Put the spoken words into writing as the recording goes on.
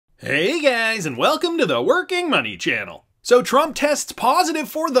Hey guys, and welcome to the Working Money Channel. So Trump tests positive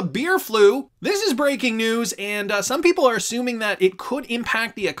for the beer flu. This is breaking news, and some people are assuming that it could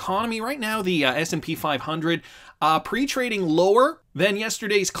impact the economy. Right now, the S&P 500 pre-trading lower than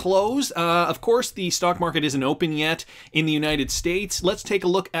yesterday's close. Of course, the stock market isn't open yet in the United States. Let's take a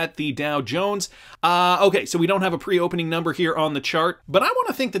look at the Dow Jones. Okay, so we don't have a pre-opening number here on the chart, but I want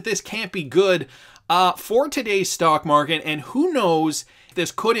to think that this can't be good for today's stock market, and who knows,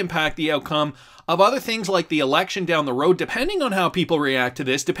 this could impact the outcome of other things like the election down the road, depending on how people react to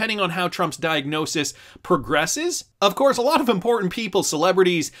this, depending on how Trump's diagnosis progresses. Of course, a lot of important people,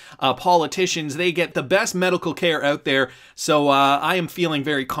 celebrities, politicians, they get the best medical care out there. So I am feeling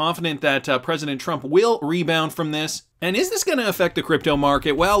very confident that President Trump will rebound from this. And is this going to affect the crypto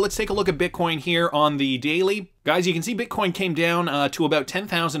market? Well, let's take a look at Bitcoin here on the daily. Guys, you can see Bitcoin came down to about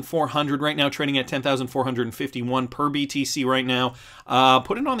 10,400 right now, trading at 10,451 per BTC right now.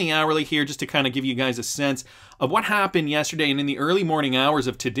 Put it on the hourly here just to kind of give you guys a sense of what happened yesterday and in the early morning hours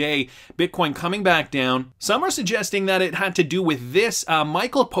of today. Bitcoin coming back down. Some are suggesting that it had to do with this.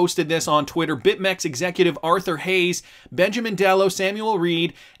 Michael posted this on Twitter. BitMEX executive Arthur Hayes, Benjamin Dello, Samuel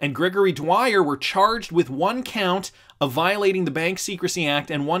Reed, and Gregory Dwyer were charged with one count of violating the Bank Secrecy Act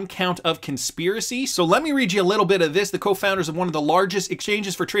and one count of conspiracy. So let me read you a little bit of this. The co-founders of one of the largest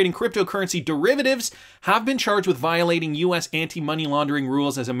exchanges for trading cryptocurrency derivatives have been charged with violating U.S. anti-money laundering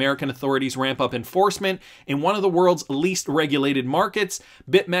rules as American authorities ramp up enforcement in one of the world's least regulated markets.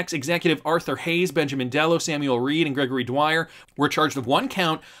 BitMEX executive Arthur Hayes, Benjamin Dello, Samuel Reed, and Gregory Dwyer were charged with one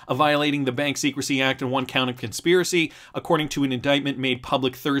count of violating the Bank Secrecy Act and one count of conspiracy. According to an indictment made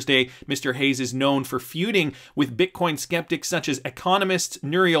public Thursday, Mr. Hayes is known for feuding with Bitcoin skeptics such as economist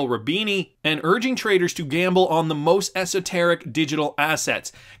Nouriel Roubini and urging traders to gamble on the most esoteric digital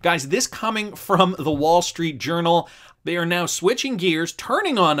assets. Guys, this coming from the Wall Street Journal. They are now switching gears,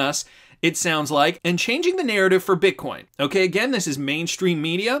 turning on us, it sounds like, and changing the narrative for Bitcoin. Okay, again, this is mainstream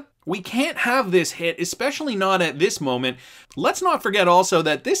media. We can't have this hit, especially not at this moment. Let's not forget also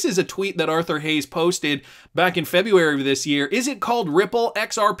that this is a tweet that Arthur Hayes posted back in February of this year. Is it called Ripple,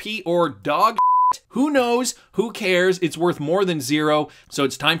 XRP, or dog? Who knows? Who cares? It's worth more than zero. So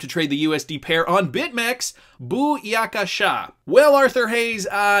it's time to trade the USD pair on BitMEX. Booyakasha. Well, Arthur Hayes,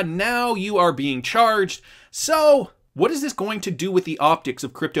 now you are being charged. So what is this going to do with the optics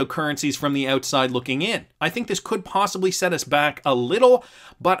of cryptocurrencies from the outside looking in? I think this could possibly set us back a little,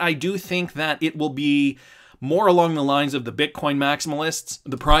 but I do think that it will be more along the lines of the Bitcoin maximalists,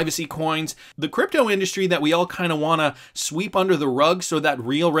 the privacy coins, the crypto industry that we all kind of want to sweep under the rug so that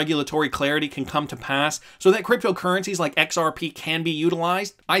real regulatory clarity can come to pass, so that cryptocurrencies like XRP can be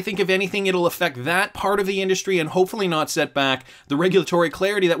utilized. I think if anything, it'll affect that part of the industry and hopefully not set back the regulatory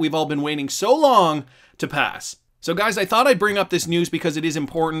clarity that we've all been waiting so long to pass. So guys, I thought I'd bring up this news because it is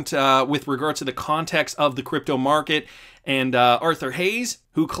important with regards to the context of the crypto market and Arthur Hayes,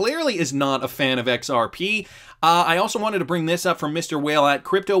 who clearly is not a fan of XRP. I also wanted to bring this up from Mr. Whale at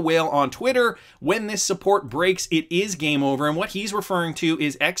Crypto Whale on Twitter. When this support breaks, it is game over. And what he's referring to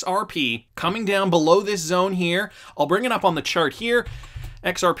is XRP coming down below this zone here. I'll bring it up on the chart here.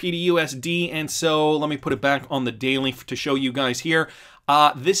 XRP to USD. And so let me put it back on the daily to show you guys here.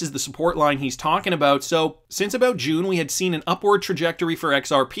 This is the support line he's talking about. So since about June, we had seen an upward trajectory for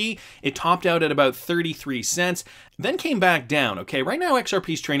XRP. It topped out at about 33 cents, then came back down. Okay, right now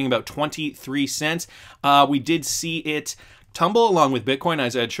XRP is trading about 23 cents. We did see it tumble along with Bitcoin,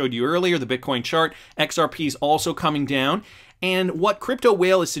 as I had showed you earlier, the Bitcoin chart. XRP is also coming down. And what Crypto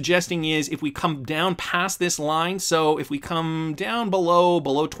Whale is suggesting is if we come down past this line, so if we come down below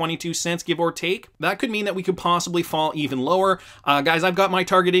 22 cents, give or take, that could mean that we could possibly fall even lower. Guys, I've got my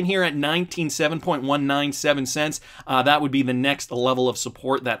target in here at 19.197 cents. That would be the next level of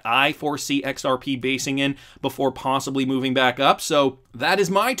support that I foresee XRP basing in before possibly moving back up. So that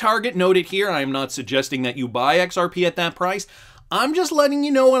is my target. Note it here. I am not suggesting that you buy XRP at that price. I'm just letting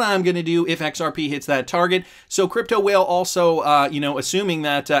you know what I'm going to do if XRP hits that target. So Crypto Whale also, assuming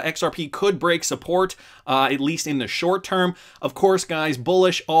that XRP could break support, at least in the short term. Of course, guys,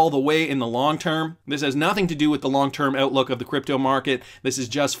 bullish all the way in the long term. This has nothing to do with the long-term outlook of the crypto market. This is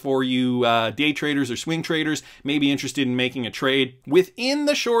just for you day traders or swing traders, maybe interested in making a trade within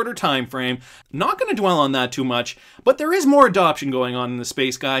the shorter time frame. Not going to dwell on that too much, but there is more adoption going on in the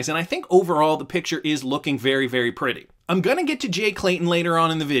space, guys, and I think overall the picture is looking very, very pretty. I'm gonna get to Jay Clayton later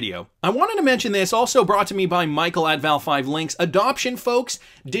on in the video. I wanted to mention this, also brought to me by Michael at Val5 Links. Adoption, folks.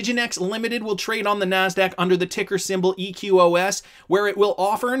 Diginex Limited will trade on the Nasdaq under the ticker symbol EQOS, where it will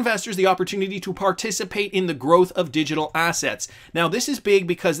offer investors the opportunity to participate in the growth of digital assets. Now, this is big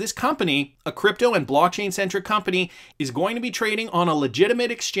because this company, a crypto and blockchain-centric company, is going to be trading on a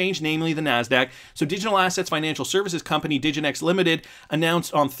legitimate exchange, namely the Nasdaq. So Digital Assets Financial Services company Diginex Limited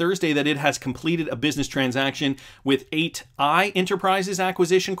announced on Thursday that it has completed a business transaction with 8i Enterprises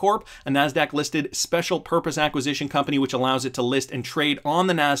Acquisition Corp, a Nasdaq-listed special purpose acquisition company which allows it to list and trade on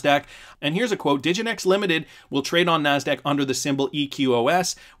the Nasdaq. And here's a quote: Diginex Limited will trade on Nasdaq under the symbol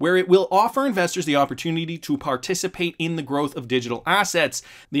EQOS, where it will offer investors the opportunity to participate in the growth of digital assets.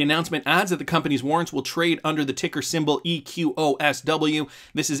 The announcement adds that the company's warrants will trade under the ticker symbol EQOSW.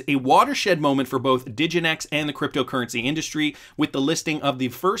 This is a watershed moment for both Diginex and the cryptocurrency industry, with the listing of the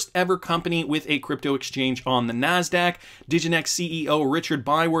first ever company with a crypto exchange on the Nasdaq. Diginex CEO Richard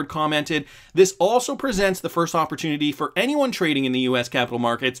Byward commented, "This also presents the first opportunity for anyone trading in the US capital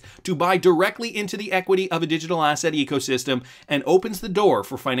markets to buy directly into the equity of a digital asset ecosystem and opens the door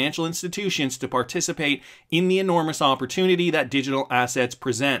for financial institutions to participate in the enormous opportunity that digital assets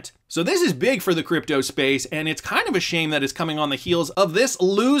present." So this is big for the crypto space, and it's kind of a shame that it's coming on the heels of this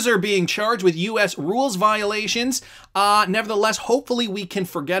loser being charged with US rules violations. Nevertheless, hopefully we can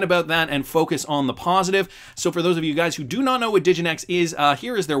forget about that and focus on the positive. So for those of you guys who do not know what Diginex is,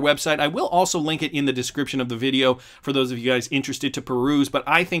 here is their website. I will also link it in the description of the video for those of you guys interested to peruse, but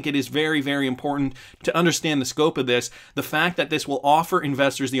I think it is very, very important to understand the scope of this. The fact that this will offer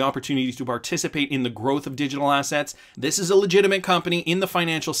investors the opportunity to participate in the growth of digital assets. This is a legitimate company in the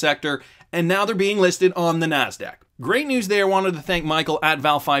financial sector, and now they're being listed on the Nasdaq. Great news there. Wanted to thank Michael at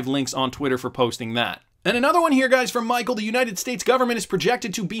Val5 Links on Twitter for posting that. And another one here, guys, from Michael. The United States government is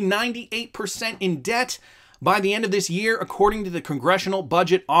projected to be 98% in debt by the end of this year, according to the Congressional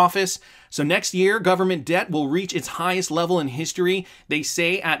Budget Office. So next year, government debt will reach its highest level in history, they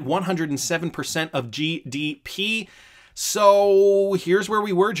say, at 107% of GDP. So here's where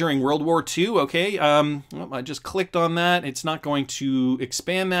we were during World War II, okay? I just clicked on that. It's not going to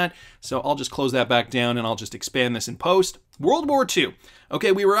expand that, so I'll just close that back down and I'll just expand this in post. World War II.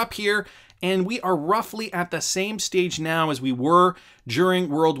 Okay, we were up here, and we are roughly at the same stage now as we were during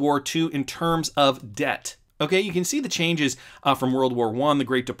World War II in terms of debt. Okay, you can see the changes from World War I, the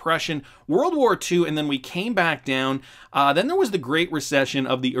Great Depression, World War II, and then we came back down. Then there was the Great Recession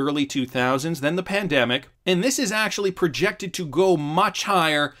of the early 2000s, then the pandemic, and this is actually projected to go much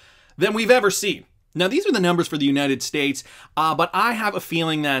higher than we've ever seen. Now, these are the numbers for the United States, but I have a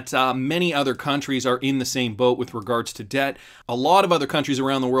feeling that many other countries are in the same boat with regards to debt. A lot of other countries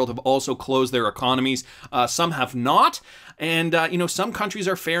around the world have also closed their economies. Some have not. And, you know, some countries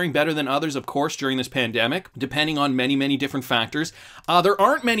are faring better than others, of course, during this pandemic, depending on many, many different factors. There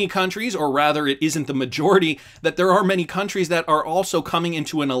aren't many countries, or rather it isn't the majority, that there are many countries that are also coming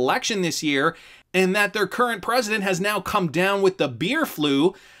into an election this year, and that their current president has now come down with the beer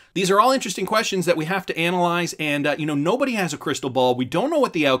flu. These are all interesting questions that we have to analyze, and, you know, nobody has a crystal ball. We don't know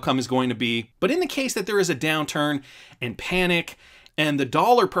what the outcome is going to be. But in the case that there is a downturn and panic, and the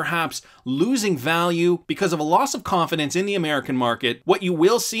dollar perhaps losing value because of a loss of confidence in the American market, what you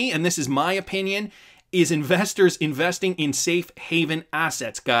will see, and this is my opinion, is investors investing in safe haven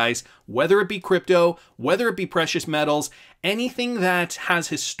assets, guys. Whether it be crypto, whether it be precious metals, anything that has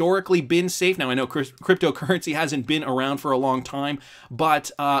historically been safe. Now, I know cryptocurrency hasn't been around for a long time,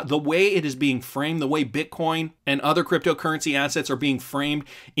 but the way it is being framed, the way Bitcoin and other cryptocurrency assets are being framed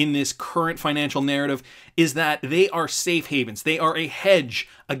in this current financial narrative is that they are safe havens. They are a hedge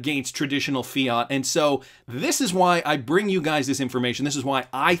against traditional fiat. And so this is why I bring you guys this information. This is why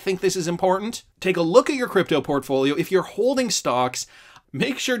I think this is important. Take a look at your crypto portfolio. If you're holding stocks,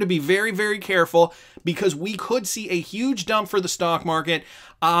 make sure to be very, very careful, because we could see a huge dump for the stock market.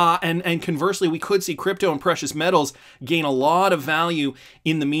 And conversely, we could see crypto and precious metals gain a lot of value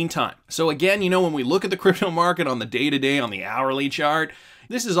in the meantime. So again, you know, when we look at the crypto market on the day-to-day, on the hourly chart,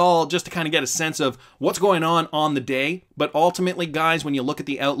 this is all just to kind of get a sense of what's going on the day. But ultimately, guys, when you look at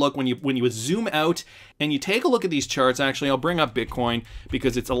the outlook, when you zoom out and you take a look at these charts, actually, I'll bring up Bitcoin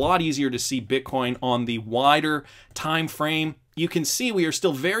because it's a lot easier to see Bitcoin on the wider time frame. You can see we are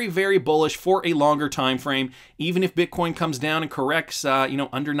still very, very bullish for a longer time frame. Even if Bitcoin comes down and corrects, you know,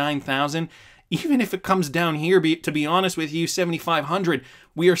 under 9,000, even if it comes down here, to be honest with you, 7,500,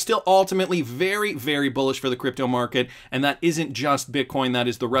 we are still ultimately very, very bullish for the crypto market. And that isn't just Bitcoin, that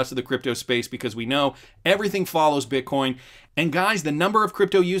is the rest of the crypto space, because we know everything follows Bitcoin. And guys, the number of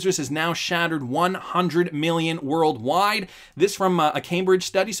crypto users has now shattered 100 million worldwide. This from a Cambridge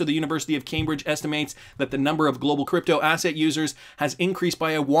study. So the University of Cambridge estimates that the number of global crypto asset users has increased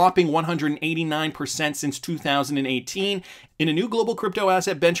by a whopping 189% since 2018. In a new global crypto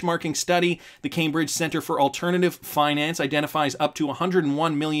asset benchmarking study, the Cambridge Center for Alternative Finance identifies up to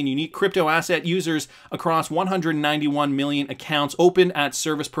 101 million unique crypto asset users across 191 million accounts opened at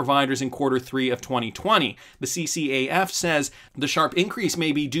service providers in Q3 of 2020. The CCAF says the sharp increase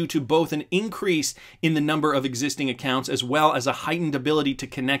may be due to both an increase in the number of existing accounts as well as a heightened ability to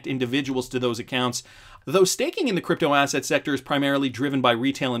connect individuals to those accounts. Though staking in the crypto asset sector is primarily driven by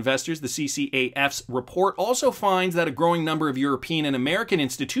retail investors, the CCAF's report also finds that a growing number of European and American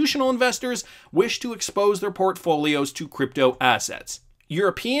institutional investors wish to expose their portfolios to crypto assets.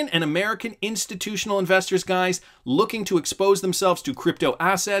 European and American institutional investors, guys, looking to expose themselves to crypto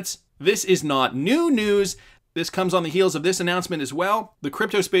assets. This is not new news. This comes on the heels of this announcement as well. The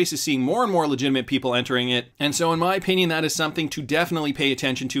crypto space is seeing more and more legitimate people entering it. And so in my opinion, that is something to definitely pay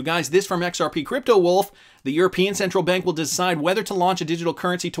attention to. Guys, this from XRP Crypto Wolf. The European Central Bank will decide whether to launch a digital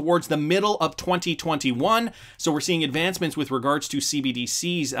currency towards the middle of 2021. So we're seeing advancements with regards to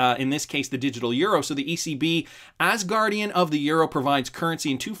CBDCs, in this case, the digital euro. So the ECB, as guardian of the euro, provides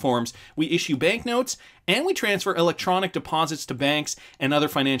currency in two forms. We issue banknotes and we transfer electronic deposits to banks and other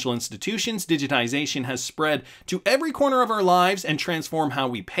financial institutions. Digitization has spread to every corner of our lives and transformed how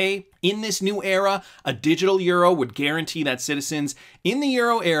we pay. In this new era, a digital euro would guarantee that citizens in the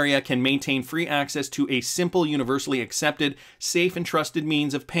euro area can maintain free access to a simple, universally accepted, safe, and trusted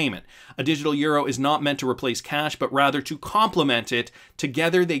means of payment. A digital euro is not meant to replace cash, but rather to complement it.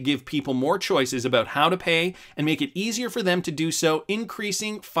 Together, they give people more choices about how to pay and make it easier for them to do so,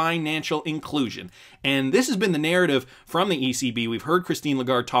 increasing financial inclusion. And this has been the narrative from the ECB. We've heard Christine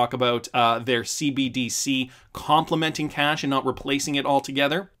Lagarde talk about their CBDC complementing cash and not replacing it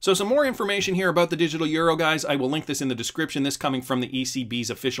altogether. So some more information here about the digital euro, guys. I will link this in the description. This coming from the ECB's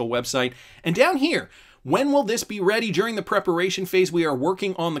official website. And down here, when will this be ready? During the preparation phase, we are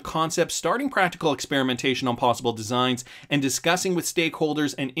working on the concept, starting practical experimentation on possible designs, and discussing with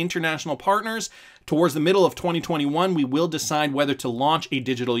stakeholders and international partners. Towards the middle of 2021, we will decide whether to launch a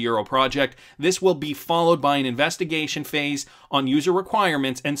digital euro project. This will be followed by an investigation phase on user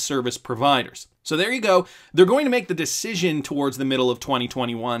requirements and service providers. So there you go. They're going to make the decision towards the middle of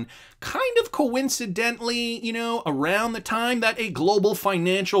 2021, kind of coincidentally, you know, around the time that a global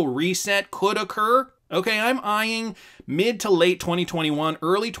financial reset could occur. Okay, I'm eyeing mid to late 2021,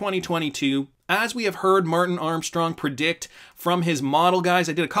 early 2022. As we have heard Martin Armstrong predict from his model, guys.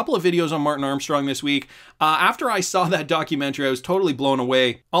 I did a couple of videos on Martin Armstrong this week. After I saw that documentary, I was totally blown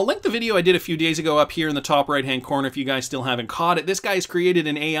away. I'll link the video I did a few days ago up here in the top right-hand corner if you guys still haven't caught it. This guy's created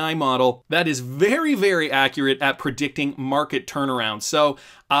an AI model that is very, very accurate at predicting market turnarounds. So,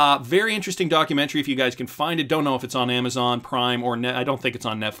 very interesting documentary if you guys can find it. Don't know if it's on Amazon Prime or I don't think it's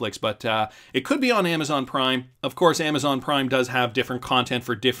on Netflix, but it could be on Amazon Prime. Of course, Amazon Prime does have different content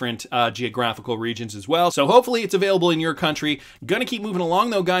for different geographical regions as well. So hopefully it's available in your country. Gonna keep moving along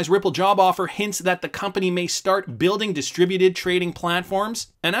though, guys. Ripple job offer hints that the company may start building distributed trading platforms.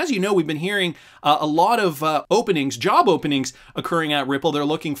 And as you know, we've been hearing a lot of job openings occurring at Ripple. They're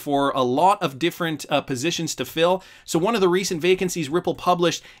looking for a lot of different positions to fill. So one of the recent vacancies Ripple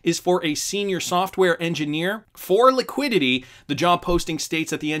published is for a senior software engineer. For liquidity, the job posting states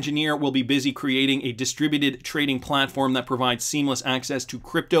that the engineer will be busy creating a distributed trading platform that provides seamless access to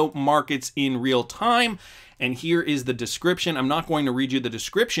crypto markets in real time. And here is the description. I'm not going to read you the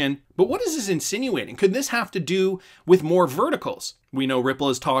description, but what is this insinuating? Could this have to do with more verticals? We know Ripple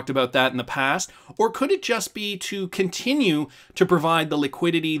has talked about that in the past. Or could it just be to continue to provide the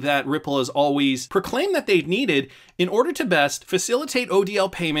liquidity that Ripple has always proclaimed that they've needed in order to best facilitate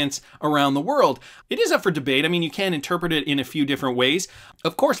ODL payments around the world? It is up for debate. I mean, you can interpret it in a few different ways.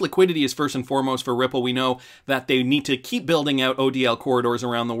 Of course, liquidity is first and foremost for Ripple. We know that they need to keep building out ODL corridors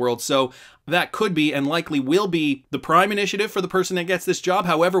around the world. So that could be and likely will be the prime initiative for the person that gets this job.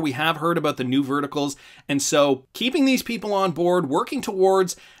 However, we have heard about the new verticals. And so keeping these people on board, working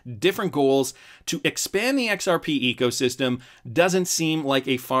towards different goals to expand the XRP ecosystem doesn't seem like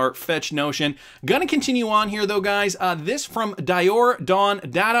a far-fetched notion. Gonna continue on here though, guys. This from Dior Don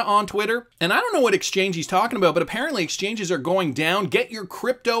Data on Twitter. And I don't know what exchange he's talking about, but apparently exchanges are going down. Get your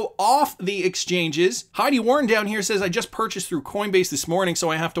crypto off the exchanges. Heidi Warren down here says, I just purchased through Coinbase this morning, so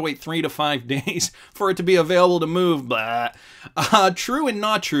I have to wait 3 to 5 days for it to be available to move. Blah. True and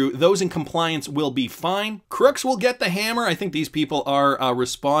not true. Those in compliance will be fine. Crooks will get the hammer. I think these people are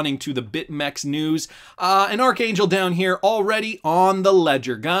responding to the BitMEX news. An Archangel down here already on the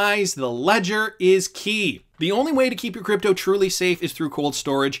ledger. Guys, the ledger is key. The only way to keep your crypto truly safe is through cold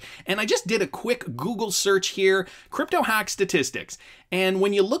storage, and I just did a quick Google search here, crypto hack statistics. And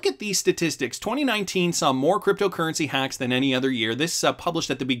when you look at these statistics, 2019 saw more cryptocurrency hacks than any other year. This published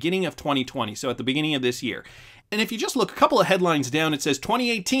at the beginning of 2020, so at the beginning of this year. And if you just look a couple of headlines down, it says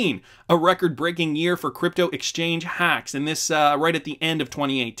 2018, a record-breaking year for crypto exchange hacks, and this right at the end of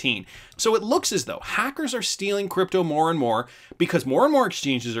 2018. So it looks as though hackers are stealing crypto more and more because more and more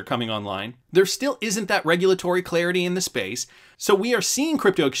exchanges are coming online. There still isn't that regulatory clarity in the space. So we are seeing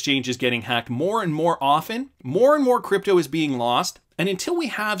crypto exchanges getting hacked more and more often. More and more crypto is being lost. And until we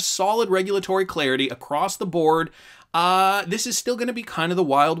have solid regulatory clarity across the board, this is still going to be kind of the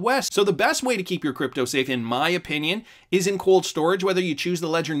Wild West. So the best way to keep your crypto safe, in my opinion, is in cold storage, whether you choose the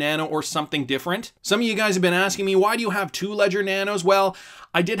Ledger Nano or something different. Some of you guys have been asking me, why do you have 2 Ledger Nanos? Well,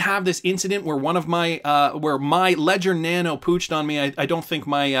 I did have this incident where one of my, where my Ledger Nano pooched on me. I don't think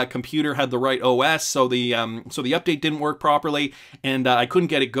my computer had the right OS, so the update didn't work properly, and I couldn't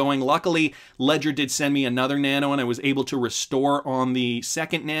get it going. Luckily, Ledger did send me another Nano, and I was able to restore on the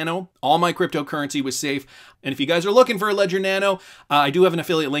second Nano. All my cryptocurrency was safe. And if you guys are looking for a Ledger Nano, I do have an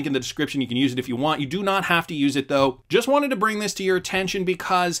affiliate link in the description. You can use it if you want. You do not have to use it though. Just wanted to bring this to your attention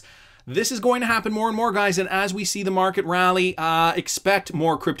because this is going to happen more and more, guys, and as we see the market rally, expect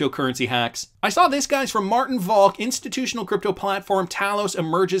more cryptocurrency hacks. I saw this, guys, from Martin Volk. Institutional crypto platform Talos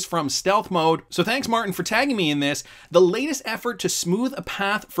emerges from stealth mode. So thanks, Martin, for tagging me in this. The latest effort to smooth a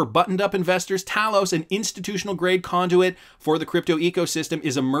path for buttoned-up investors, Talos, an institutional-grade conduit for the crypto ecosystem,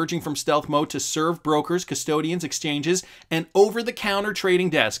 is emerging from stealth mode to serve brokers, custodians, exchanges, and over-the-counter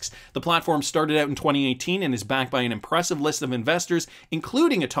trading desks. The platform started out in 2018 and is backed by an impressive list of investors,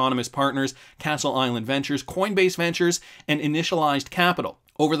 including Autonomous Partners, Castle Island Ventures, Coinbase Ventures, and Initialized Capital.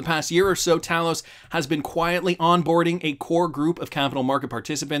 Over the past year or so, Talos has been quietly onboarding a core group of capital market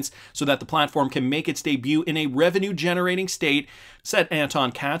participants so that the platform can make its debut in a revenue-generating state, said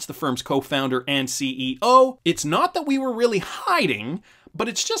Anton Katz, the firm's co-founder and CEO. It's not that we were really hiding, but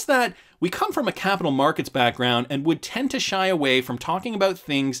it's just that we come from a capital markets background and would tend to shy away from talking about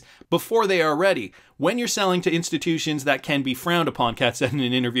things before they are ready. When you're selling to institutions, that can be frowned upon, Kat said in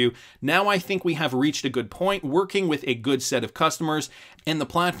an interview. Now I think we have reached a good point, working with a good set of customers, and the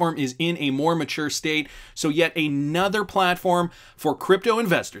platform is in a more mature state. So yet another platform for crypto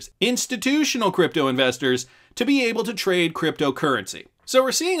investors, institutional crypto investors, to be able to trade cryptocurrency. So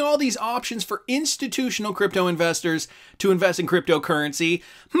we're seeing all these options for institutional crypto investors to invest in cryptocurrency.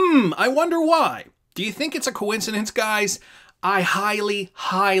 I wonder why. Do you think it's a coincidence, guys? I highly,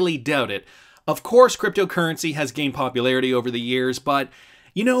 highly doubt it. Of course, cryptocurrency has gained popularity over the years, but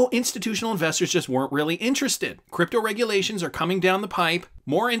you know, institutional investors just weren't really interested. Crypto regulations are coming down the pipe.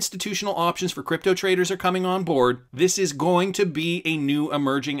 More institutional options for crypto traders are coming on board. This is going to be a new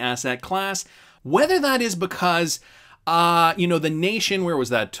emerging asset class. Whether that is because you know, the nation, where was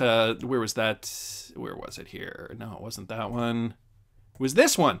that? Where was it here? No, it wasn't that one. It was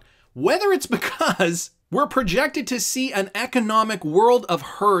this one. Whether it's because we're projected to see an economic world of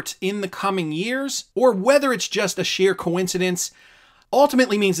hurt in the coming years, or whether it's just a sheer coincidence,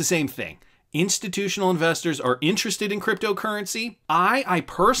 ultimately means the same thing. Institutional investors are interested in cryptocurrency. I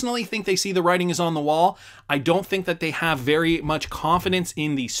personally think they see the writing is on the wall. I don't think that they have very much confidence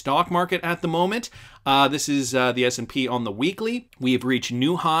in the stock market at the moment. This is the S&P on the weekly. We have reached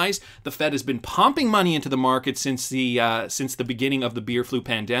new highs. The Fed has been pumping money into the market since the beginning of the beer flu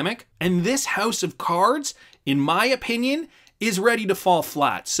pandemic. And this house of cards, in my opinion, is ready to fall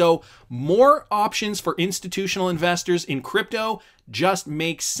flat. So more options for institutional investors in crypto just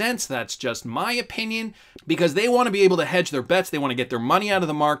makes sense. That's just my opinion, because they want to be able to hedge their bets. They want to get their money out of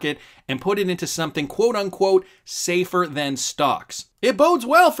the market and put it into something quote unquote safer than stocks. It bodes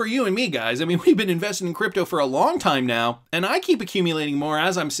well for you and me, guys. I mean, we've been investing in crypto for a long time now, and I keep accumulating more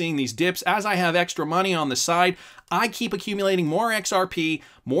as I'm seeing these dips. As I have extra money on the side, I keep accumulating more XRP,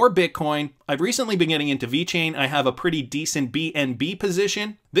 more Bitcoin. I've recently been getting into VeChain. I have a pretty decent BNB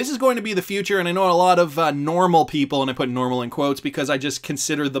position. This is going to be the future, and I know a lot of normal people, and I put normal in quotes because I just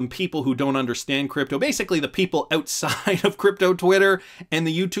consider them people who don't understand crypto. Basically, the people outside of crypto Twitter and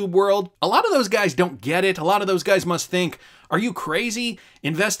the YouTube world. A lot of those guys don't get it. A lot of those guys must think, are you crazy?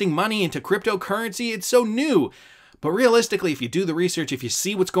 Investing money into cryptocurrency? It's so new. But realistically, if you do the research, if you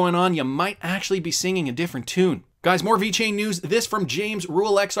see what's going on, you might actually be singing a different tune. Guys, more VeChain news. This from James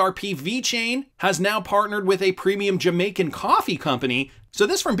Rule XRP. VeChain has now partnered with a premium Jamaican coffee company, So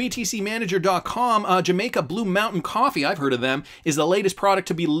this from BTCmanager.com, Jamaica Blue Mountain Coffee, I've heard of them, is the latest product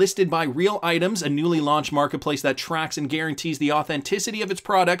to be listed by Real Items, a newly launched marketplace that tracks and guarantees the authenticity of its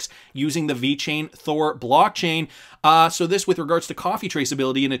products using the VeChain Thor blockchain. So this with regards to coffee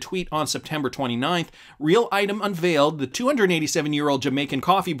traceability. In a tweet on September 29th, Real Item unveiled the 287-year-old Jamaican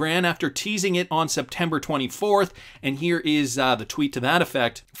coffee brand after teasing it on September 24th, and here is the tweet to that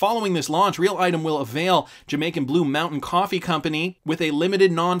effect. Following this launch, Real Item will avail Jamaican Blue Mountain Coffee Company with a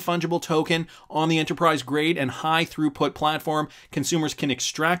limited non-fungible token on the enterprise grade and high throughput platform. Consumers can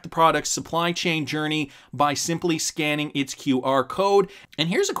extract the product's supply chain journey by simply scanning its QR code. And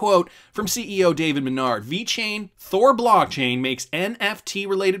here's a quote from CEO David Menard. VeChain Thor blockchain makes NFT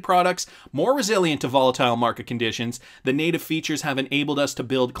related products more resilient to volatile market conditions. The native features have enabled us to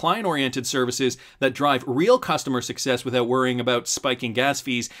build client-oriented services that drive real customer success without worrying about spiking gas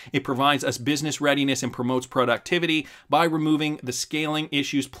fees. It provides us business readiness and promotes productivity by removing the scaling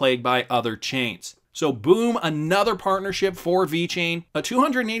issues plagued by other chains. So boom, another partnership for VeChain, a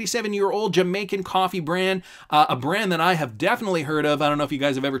 287-year-old Jamaican coffee brand, a brand that I have definitely heard of. I don't know if you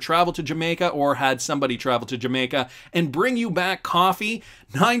guys have ever traveled to Jamaica or had somebody travel to Jamaica and bring you back coffee.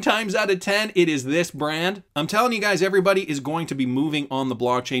 9 times out of 10, it is this brand. I'm telling you guys, everybody is going to be moving on the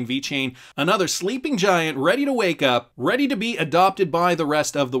blockchain. VeChain, another sleeping giant ready to wake up, ready to be adopted by the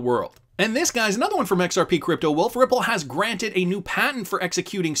rest of the world. And this, guys, another one from XRP Crypto Wolf. Ripple has granted a new patent for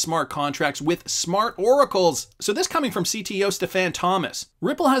executing smart contracts with smart oracles. So this coming from CTO Stefan Thomas.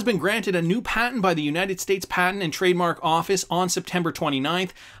 Ripple has been granted a new patent by the United States Patent and Trademark Office on September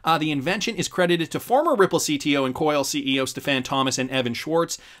 29th. The invention is credited to former Ripple CTO and Coil CEO Stefan Thomas and Evan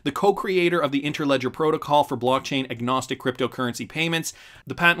Schwartz, the co-creator of the Interledger Protocol for blockchain agnostic cryptocurrency payments.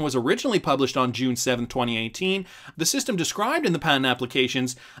 The patent was originally published on June 7, 2018. The system described in the patent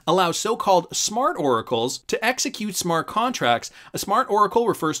applications allows so-called smart oracles to execute smart contracts. A smart oracle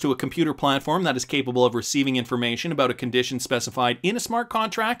refers to a computer platform that is capable of receiving information about a condition specified in a smart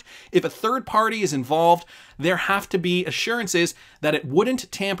contract. If a third party is involved, there have to be assurances that it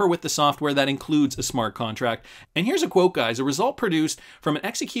wouldn't tamper with the software that includes a smart contract. And here's a quote, guys. A result produced from an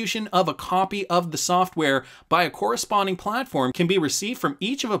execution of a copy of the software by a corresponding platform can be received from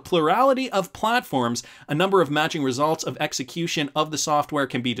each of a plurality of platforms. A number of matching results of execution of the software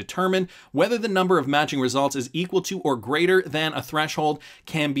can be determined. Whether the number of matching results is equal to or greater than a threshold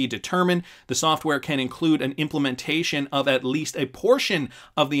can be determined. The software can include an implementation of at least a portion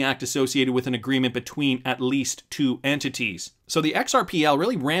of the act associated with an agreement between at least 2 entities. So the XRPL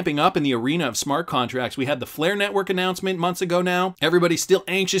really ramping up in the arena of smart contracts. We had the Flare Network announcement months ago now. Everybody's still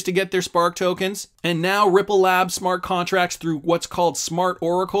anxious to get their Spark tokens. And now Ripple Labs smart contracts through what's called smart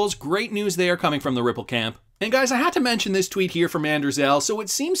oracles. Great news there coming from the Ripple camp. And guys, I had to mention this tweet here from Anders L. So it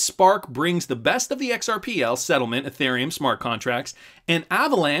seems Spark brings the best of the XRPL settlement Ethereum smart contracts and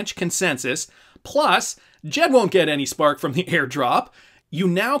Avalanche consensus, plus Jed won't get any Spark from the airdrop. You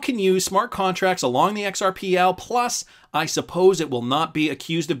now can use smart contracts along the XRPL, plus I suppose it will not be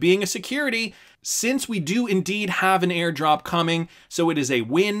accused of being a security since we do indeed have an airdrop coming. So it is a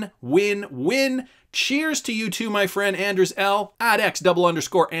win, win, win. Cheers to you too, my friend Anders L. at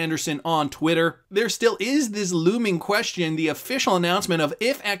 @X_Anderson on Twitter. There still is this looming question, the official announcement of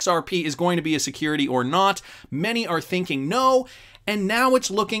if XRP is going to be a security or not. Many are thinking no. And now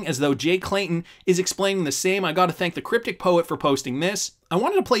it's looking as though Jay Clayton is explaining the same. I got to thank the Cryptic Poet for posting this. I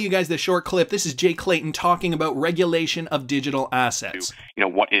wanted to play you guys this short clip. This is Jay Clayton talking about regulation of digital assets. You know,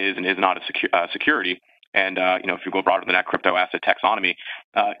 what is and is not a security. And, you know, if you go broader than that, crypto asset taxonomy,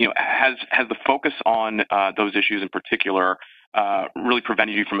 you know, has the focus on those issues in particular really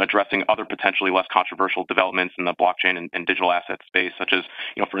prevented you from addressing other potentially less controversial developments in the blockchain and digital asset space, such as,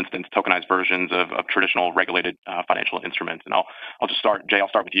 you know, for instance, tokenized versions of traditional regulated financial instruments? And I'll just start, Jay, I'll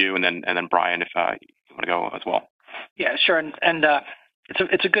start with you, and then Brian, if you want to go as well. Yeah, sure. And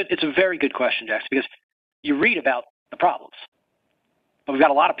it's a very good question, Jax, because you read about the problems, but we've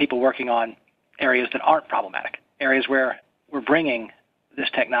got a lot of people working on areas that aren't problematic, areas where we're bringing this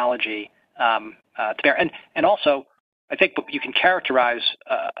technology to bear. And also, I think you can characterize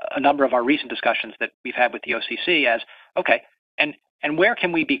a number of our recent discussions that we've had with the OCC as, okay, and where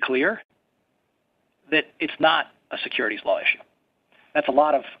can we be clear that it's not a securities law issue? That's a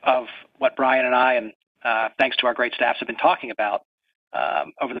lot of what Brian and I, and thanks to our great staffs, have been talking about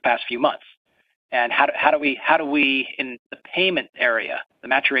over the past few months. And how do we in the payment area, the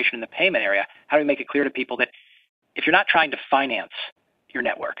maturation in the payment area, how do we make it clear to people that if you're not trying to finance your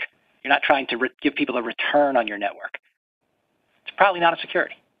network, you're not trying to give people a return on your network, it's probably not a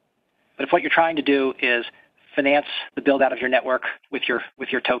security. But if what you're trying to do is finance the build out of your network with your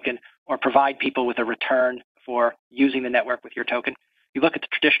token, or provide people with a return for using the network with your token, you look at the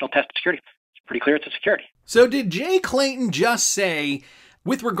traditional test of security, it's pretty clear it's a security. So did Jay Clayton just say,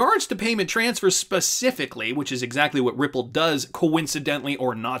 with regards to payment transfers specifically, which is exactly what Ripple does, coincidentally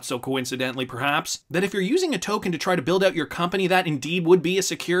or not so coincidentally perhaps, that if you're using a token to try to build out your company, that indeed would be a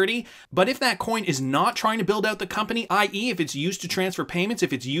security. But if that coin is not trying to build out the company, i.e. if it's used to transfer payments,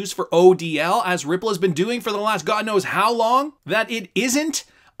 if it's used for ODL, as Ripple has been doing for the last God knows how long, that it isn't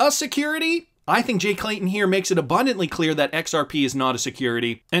a security? I think Jay Clayton here makes it abundantly clear that XRP is not a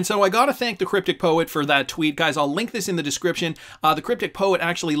security. And so I gotta thank the Cryptic Poet for that tweet. Guys, I'll link this in the description. The Cryptic Poet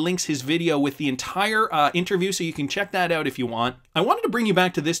actually links his video with the entire interview, so you can check that out if you want. I wanted to bring you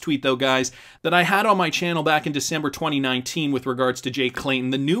back to this tweet though, guys, that I had on my channel back in December 2019 with regards to Jay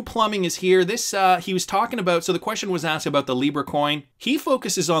Clayton. The new plumbing is here. This, he was talking about, so the question was asked about the Libra coin. He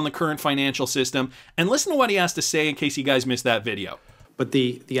focuses on the current financial system, and listen to what he has to say in case you guys missed that video. But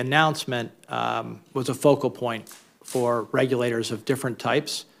the announcement was a focal point for regulators of different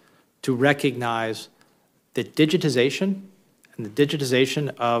types to recognize that digitization and the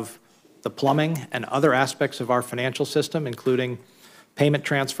digitization of the plumbing and other aspects of our financial system, including payment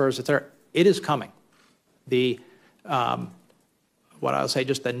transfers, et cetera, it is coming. The, what I'll say,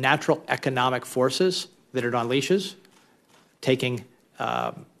 just the natural economic forces that it unleashes, taking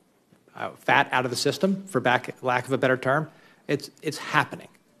fat out of the system, for lack of a better term, it's happening.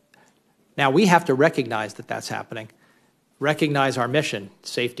 Now, we have to recognize that that's happening, recognize our mission,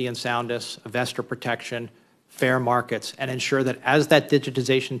 safety and soundness, investor protection, fair markets, and ensure that as that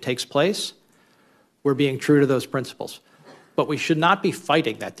digitization takes place, we're being true to those principles. But we should not be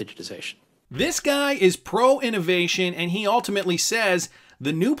fighting that digitization. This guy is pro-innovation, and he ultimately says,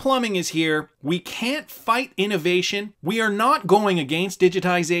 the new plumbing is here. We can't fight innovation. We are not going against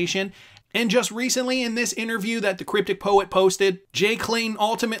digitization. And just recently in this interview that the Cryptic Poet posted, Jay Clayton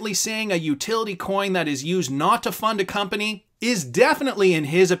ultimately saying a utility coin that is used not to fund a company is definitely, in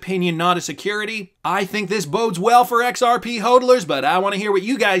his opinion, not a security. I think this bodes well for XRP hodlers, but I want to hear what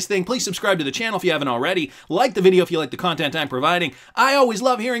you guys think. Please subscribe to the channel if you haven't already. Like the video if you like the content I'm providing. I always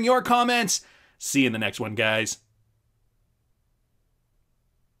love hearing your comments. See you in the next one, guys.